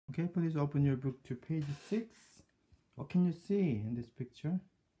Okay, please open your book to page 6. What can you see in this picture?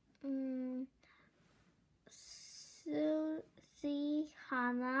 Susie,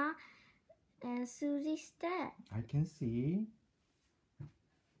 Hannah, and Susie's dad. I can see.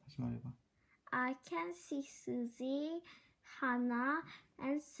 다시 말해봐. I can see Susie, Hannah,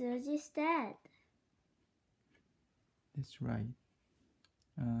 and Susie's dad. That's right.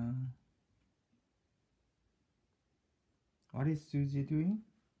 What is Susie doing?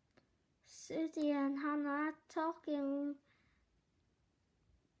 Susie and Hannah talking,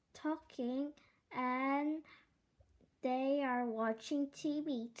 and they are watching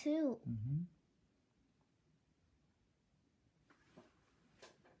TV too.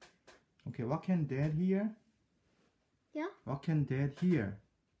 Okay, what can Dad hear? Yeah. What can Dad hear?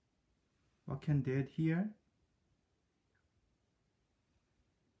 What can Dad hear?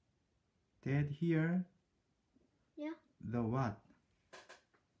 Dad hear? Yeah. The what?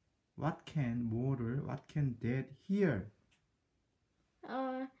 What can Dad hear?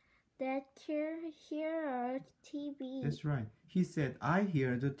 Dad hear TV. That's right. He said, I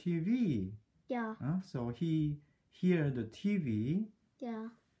hear the TV. Yeah. So he hear the TV. Yeah.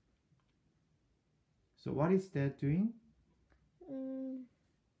 So what is Dad doing?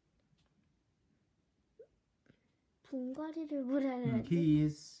 분갈이를 뭐라 해야지?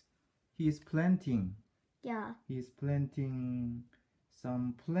 He is planting. Yeah. He is planting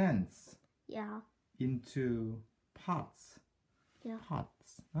some plants. Yeah. Into pots. Yeah.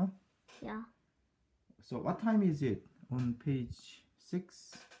 Pots. Yeah. So what time is it on page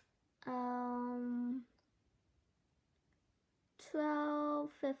 6?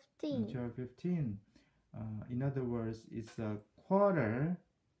 12:15. 12:15. In other words, it's a quarter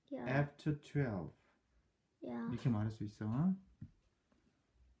after 12. Yeah. 이렇게 말할 수 있어.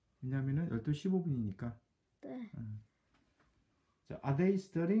 왜냐면은 12시 15분이니까. 네. So are they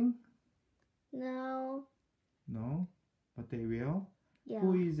studying? No. No, but they will. Yeah.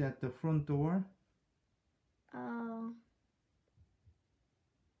 Who is at the front door?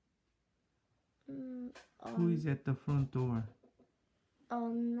 Who is at the front door?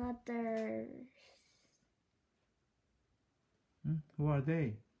 Another. Who are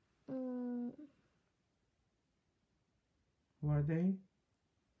they? Who are they?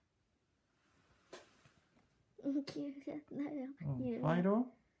 기억이 안 나요.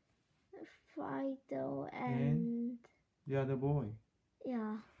 Fido? Fido and the other boy.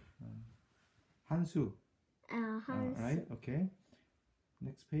 Yeah. 한수. Hansu. Right, okay.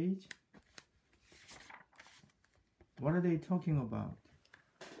 Next page. What are they talking about?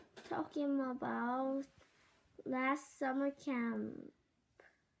 Talking about last summer camp.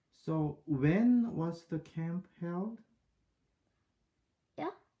 So when was the camp held?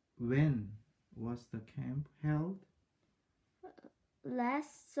 Yeah. When was the camp held?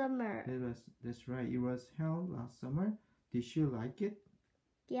 Last summer. That's right. It was held last summer. Did she like it?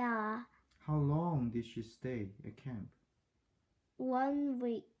 Yeah. How long did she stay at camp? 1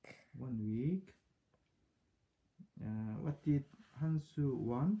 week. 1 week. What did Hansu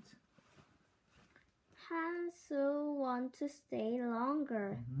want? Hansu want to stay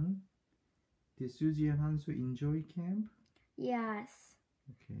longer. Did Susie and Hansu enjoy camp? Yes.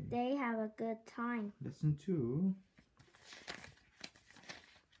 Okay. They have a good time. Lesson 2.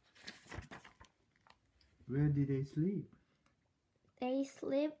 Where did they sleep? They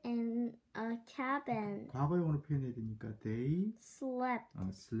sleep in a cabin. 과거형으로 표현해야 되니까 they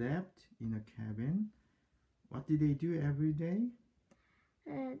slept in a cabin. What did they do every day?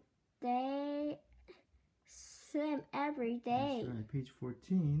 They swim every day. That's right. Page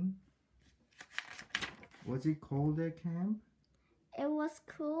 14. Was it cold at camp? It was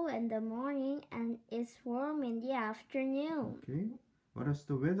cool in the morning and it's warm in the afternoon. Okay. What was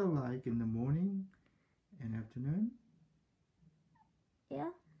the weather like in the morning and afternoon?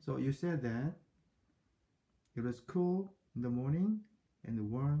 Yeah. So you said that it was cool in the morning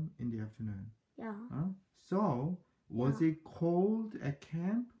and warm in the afternoon. Yeah. So was it cold at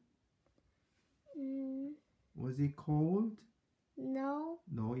camp? Was it cold? No.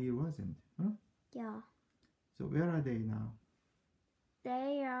 No, it wasn't. Yeah. So where are they now?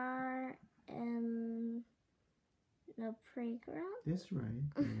 They are in the playground. That's right.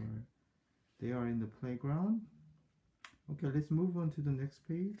 They are in the playground. Okay, let's move on to the next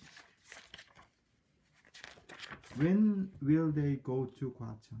page. When will they go to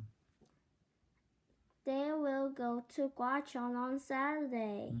Gwacheon? They will go to Gwacheon on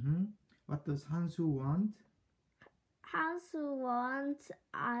Saturday. What does Hansu want? Hansu wants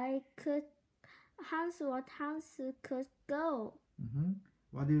Hansu could go.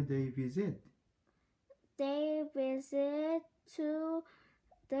 What will they visit? They visit to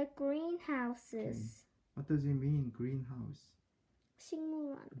The greenhouses. What does it mean, greenhouse?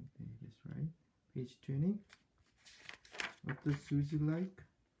 식물원. Okay, that's right. Page 20. What does Susie like?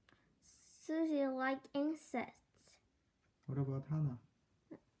 Susie like insects. What about Hannah?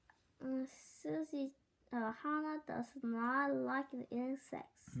 Susie, Hannah does not like the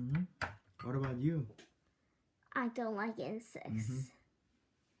insects. What about you? I don't like insects.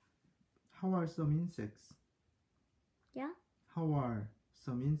 How are some insects? Yeah? How are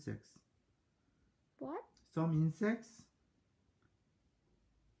some insects? What? Some insects?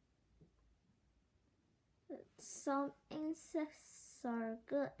 Some insects are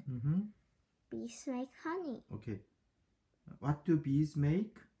good. Bees make honey. Okay. What do bees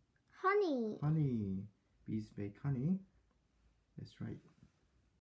make? Honey. Honey. Bees make honey. That's right.